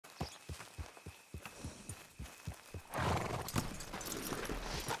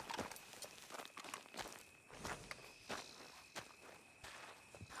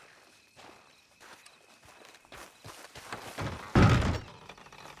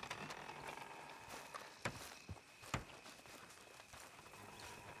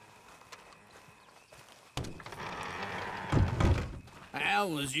How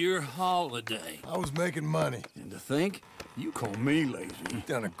was your holiday? I was making money. And to think, you call me lazy. You've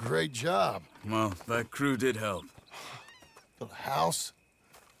done a great job. Well, that crew did help. Built a house,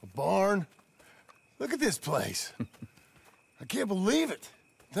 a barn. Look at this place. I can't believe it.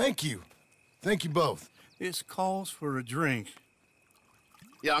 Thank you. Thank you both. This calls for a drink.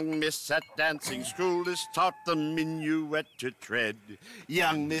 Young miss at dancing school is taught the minuet to tread.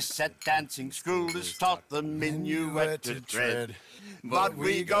 Young miss at dancing school is taught the minuet to tread. But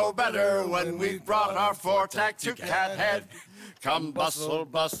we go better when we've brought our four-tack to Cathead. Come bustle,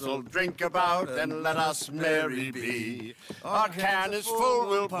 bustle, drink about, and let us merry be. Our can is full,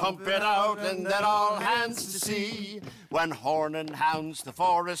 we'll pump it out, and then all hands to sea. When horn and hounds the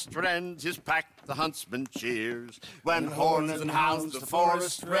forest rend, his pack the huntsman cheers. When horn and hounds the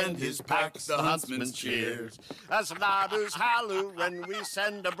forest rend, his pack the huntsman cheers. As loud as halloo when we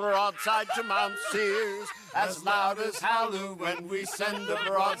send a broadside to Mount Sears. As loud as halloo when we send a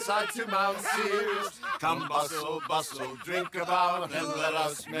broadside to Mount Sears. Come bustle, bustle, drink about, and let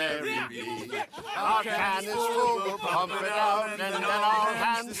us merry be. Our can is full, we'll pump it out, and then all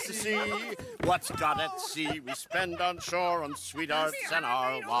hands to sea. What's got at sea we spend on shore on sweethearts and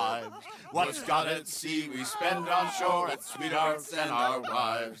our wives. What's got at sea we spend on shore at sweethearts and our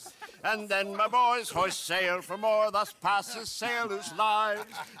wives. And then my boys hoist sail for more, thus passes sailors' lives.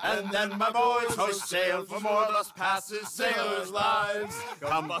 And then my boys hoist sail for more, thus passes sailors' lives.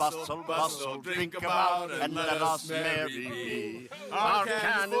 Come bustle, bustle, drink about, and let us merry be. Our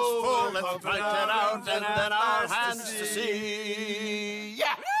can is full, let's drink it out, and then our hands to sea.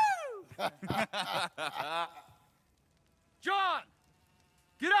 Yeah! John!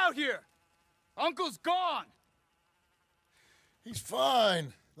 Get out here! Uncle's gone! He's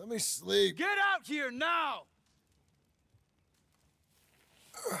fine. Let me sleep. Get out here now!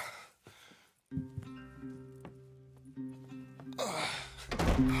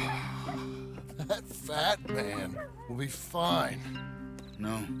 That fat man will be fine.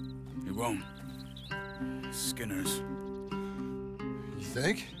 No, he won't. Skinners. You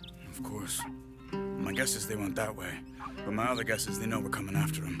think? Of course. My guess is they went that way. But my other guess is they know we're coming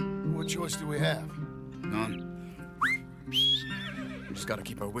after them. What choice do we have? None. We just gotta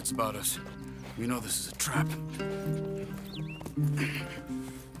keep our wits about us. We know this is a trap.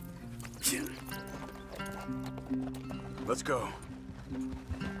 Let's go.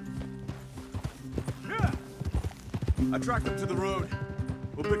 Yeah. I tracked them to the road.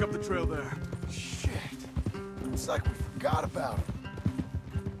 We'll pick up the trail there. Shit. It's like we forgot about him.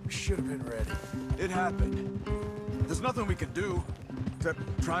 We should have been ready. It happened. There's nothing we can do except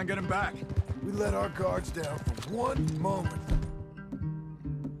try and get him back. We let our guards down for one moment.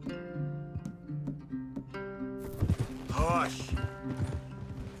 Hush!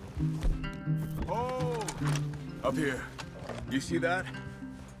 Oh! Up here. You see that?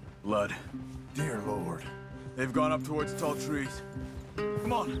 Blood. Dear Lord. They've gone up towards tall trees.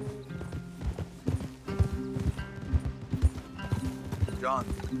 Come on. John,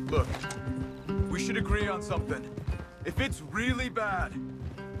 look. We should agree on something. If it's really bad,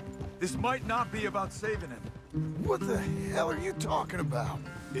 this might not be about saving him. What the hell are you talking about?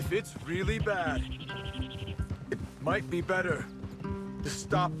 If it's really bad, it might be better to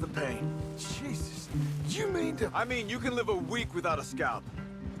stop the pain. Jesus, you mean to... I mean, you can live a week without a scalp,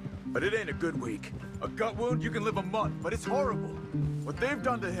 but it ain't a good week. A gut wound, you can live a month, but it's horrible. What they've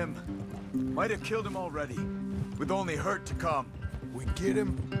done to him might have killed him already, with only hurt to come. We get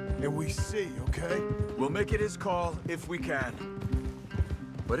him, and we see, okay? We'll make it his call if we can.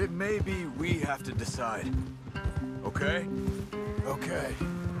 But it may be we have to decide. Okay? Okay.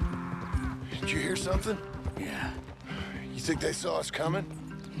 Did you hear something? Yeah, You think they saw us coming?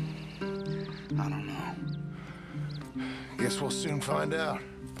 I don't know. Guess we'll soon find out.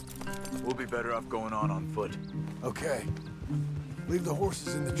 We'll be better off going on foot. Okay. Leave the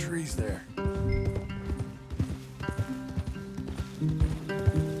horses in the trees there.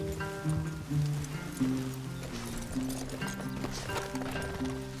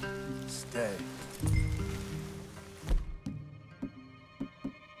 Stay.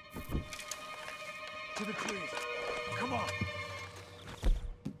 To the trees. Come on.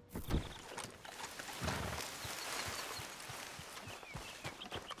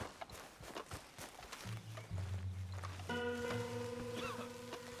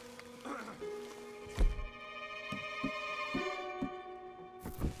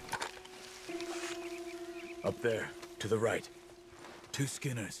 Up there, to the right. 2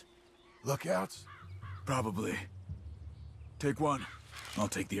 Skinners. Lookouts? Probably. Take one. I'll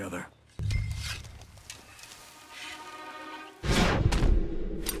take the other.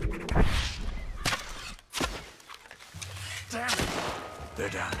 Damn it!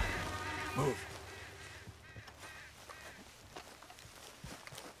 Move.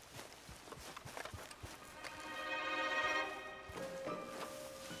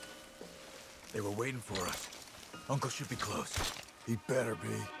 They were waiting for us. Uncle should be close. He better be.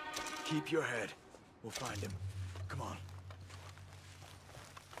 Keep your head. We'll find him. Come on.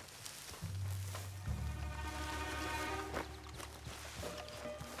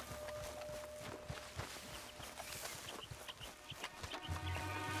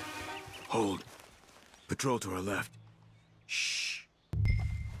 Hold. Patrol to our left. Shh.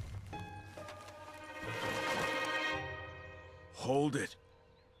 Hold it.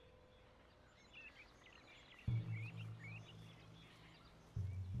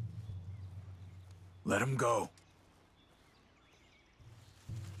 Let him go.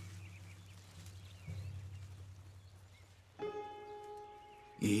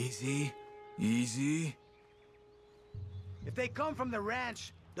 Easy, easy. If they come from the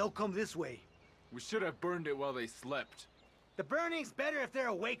ranch, they'll come this way. We should have burned it while they slept. The burning's better if they're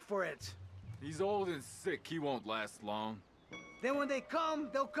awake for it. He's old and sick, he won't last long. Then when they come,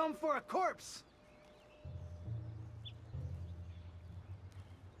 they'll come for a corpse.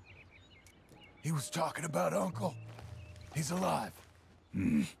 He was talking about Uncle. He's alive.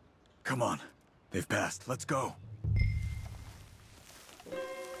 Come on. They've passed. Let's go.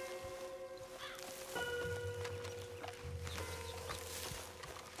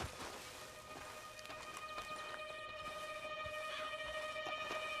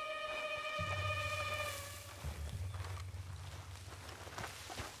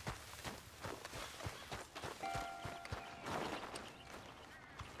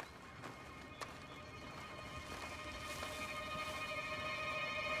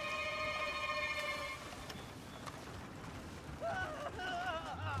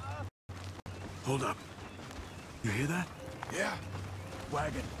 Hold up. You hear that? Yeah.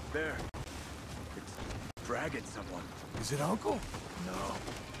 Wagon. There. It's dragging someone. Is it Uncle? No.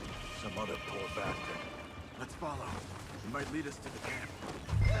 Some other poor bastard. Let's follow. He might lead us to the camp.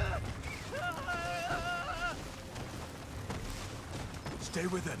 Stay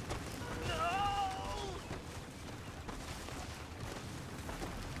with him.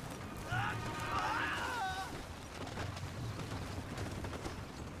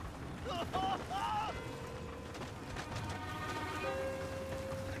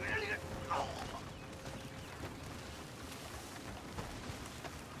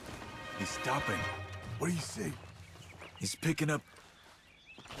 He's stopping. What do you see? He's picking up...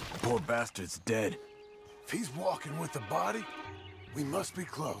 Poor bastard's dead. If he's walking with the body, we must be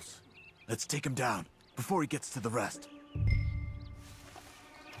close. Let's take him down, before he gets to the rest.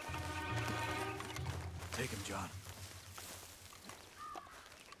 Take him, John.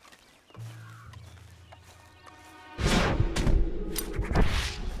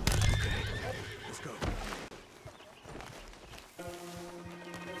 Okay, let's go.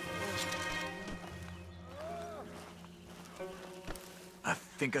 I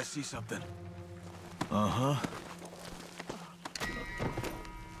think I see something. Uh-huh.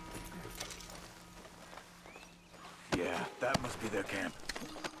 Yeah, that must be their camp.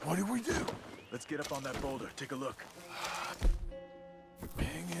 What do we do? Let's get up on that boulder, take a look.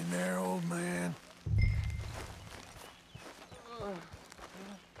 Hang in there, old man.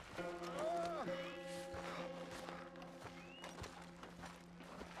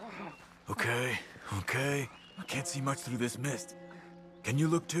 Okay, okay. I can't see much through this mist. Can you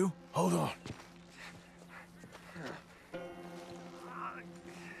look too? Hold on.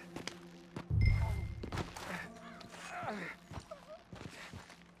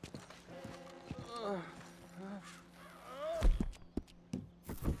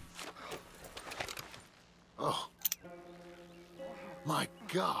 Oh. My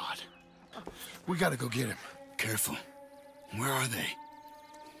God. We gotta go get him. Careful. Where are they?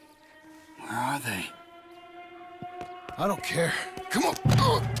 Where are they? I don't care. Come on.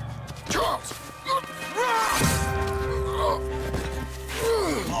 Charles!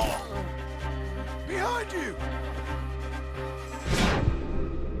 Behind you!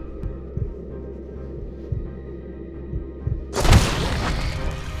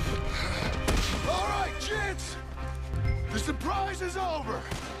 All right, gents. The surprise is over.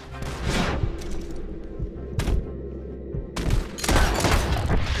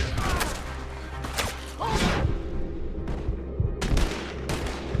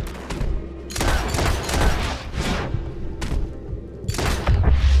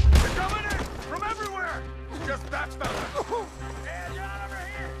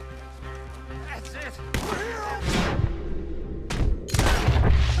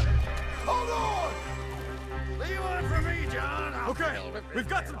 Okay, we've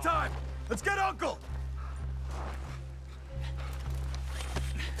got some time. Let's get Uncle!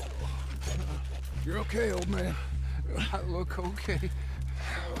 You're okay, old man. I look okay.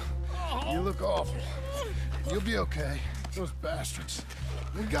 You look awful. You'll be okay. Those bastards.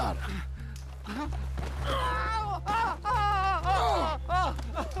 We got him.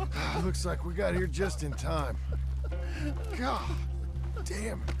 Looks like we got here just in time. God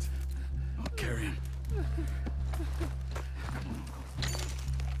damn it. I'll carry him.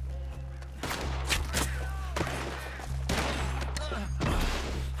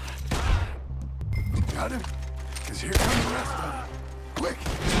 Got him? Because here come the rest of them. Quick!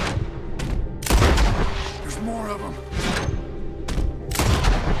 There's more of them.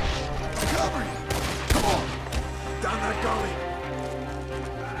 I'll cover you. Come on! Down that gully!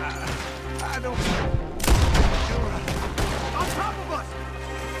 I don't... On top of us!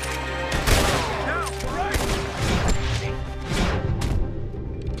 Now, right!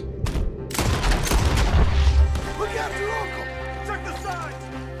 Look after Uncle! Check the sides!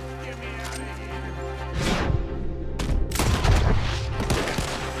 Get me out of here!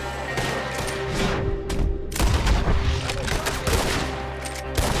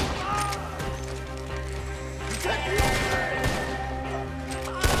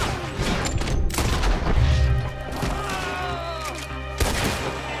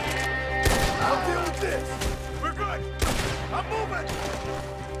 I'll deal with this! We're good! I'm moving!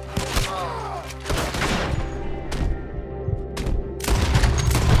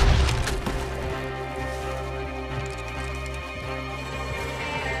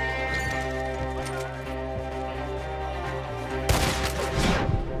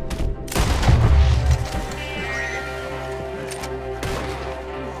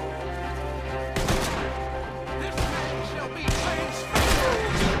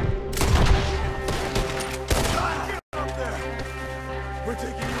 Up there! We're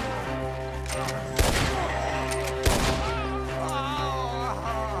taking you.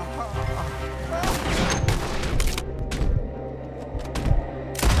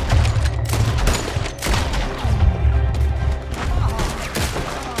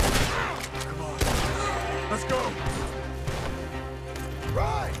 Come on. Let's go.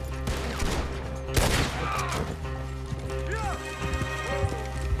 Right!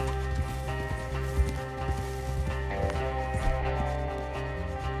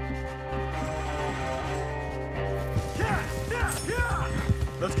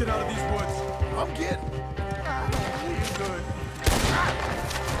 Let's get out of these woods. I'm getting. You're good.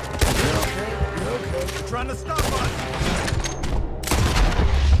 You're okay. You're okay. They're trying to stop us.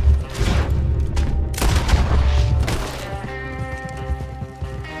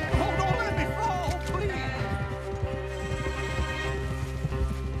 Oh, don't let me fall, please.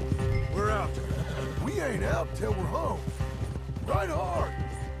 We're out. We ain't out till we're home. Right hard.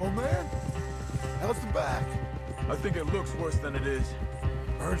 Oh, man. How's the back? I think it looks worse than it is.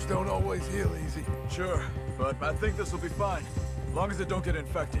 Burns don't always heal easy. Sure, but I think this will be fine. As long as it don't get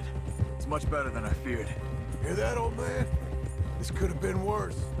infected. It's much better than I feared. Hear that, old man? This could have been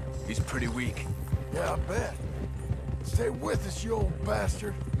worse. He's pretty weak. Yeah, I bet. Stay with us, you old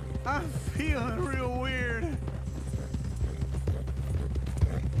bastard. I'm feeling real weird.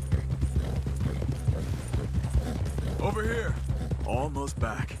 Over here. Almost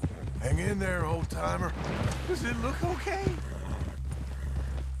back. Hang in there, old-timer. Does it look okay?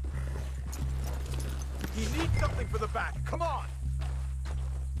 He needs something for the back. Come on!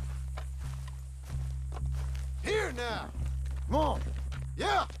 Here now. Come on.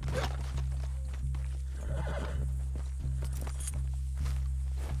 Yeah.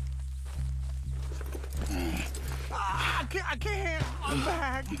 I can't. I'm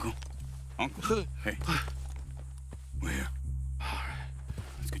back. Uncle. Hey. We're here.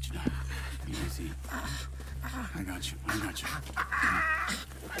 Let's get you down. Easy. I got you.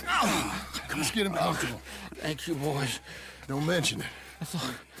 Let's get him comfortable. Thank you, boys. Don't mention it. I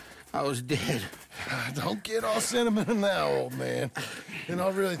thought I was dead. Don't get all sentimental now, old man. Then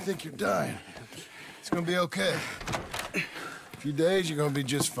I'll really think you're dying. It's gonna be okay. A few days, you're gonna be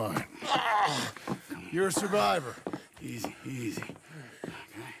just fine. You're a survivor. Easy. Okay.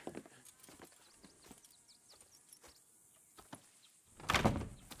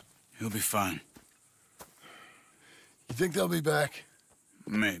 He'll be fine. You think they'll be back?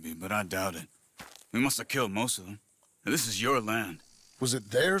 Maybe, but I doubt it. We must have killed most of them. This is your land. Was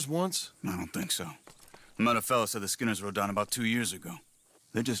it theirs once? I don't think so. I met a fella said the Skinners rode down about 2 years ago.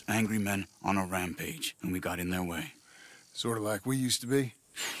 They're just angry men on a rampage, and we got in their way. Sort of like we used to be.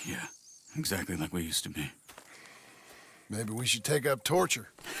 Yeah, exactly like we used to be. Maybe we should take up torture.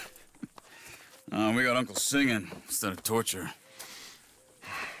 We got Uncle singing instead of torture.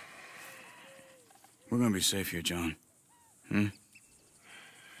 We're gonna be safe here, John. Hmm?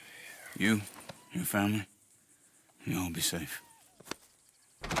 You, your family, you'll all be safe.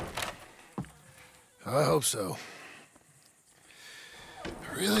 I hope so.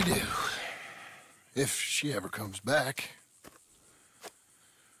 I really do. If she ever comes back.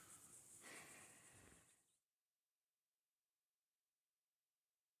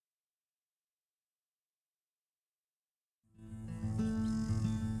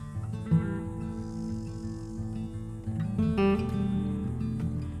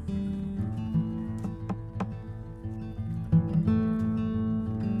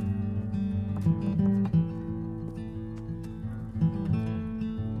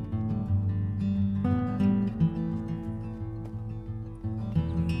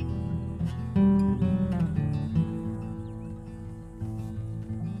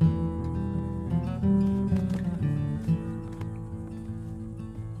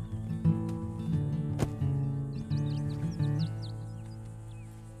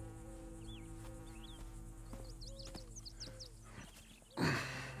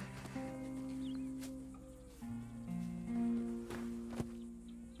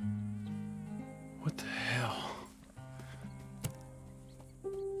 What the hell?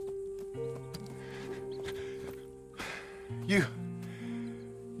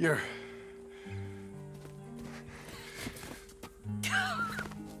 You're...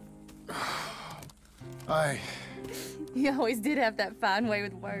 You always did have that fine way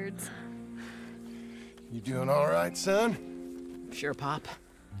with words. You doing all right, son? Sure, Pop.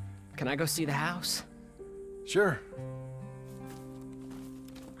 Can I go see the house? Sure.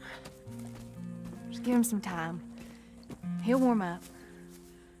 Just give him some time. He'll warm up.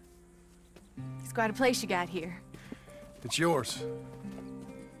 It's quite a place you got here. It's yours.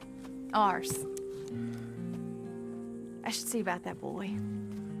 Ours. I should see about that boy.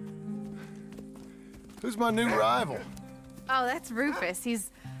 Who's my new rival? Oh, that's Rufus.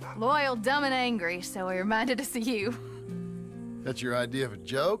 He's loyal, dumb, and angry, so he reminded us of you. That's your idea of a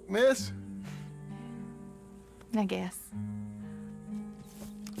joke, miss? I guess.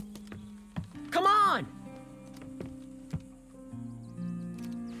 Come on!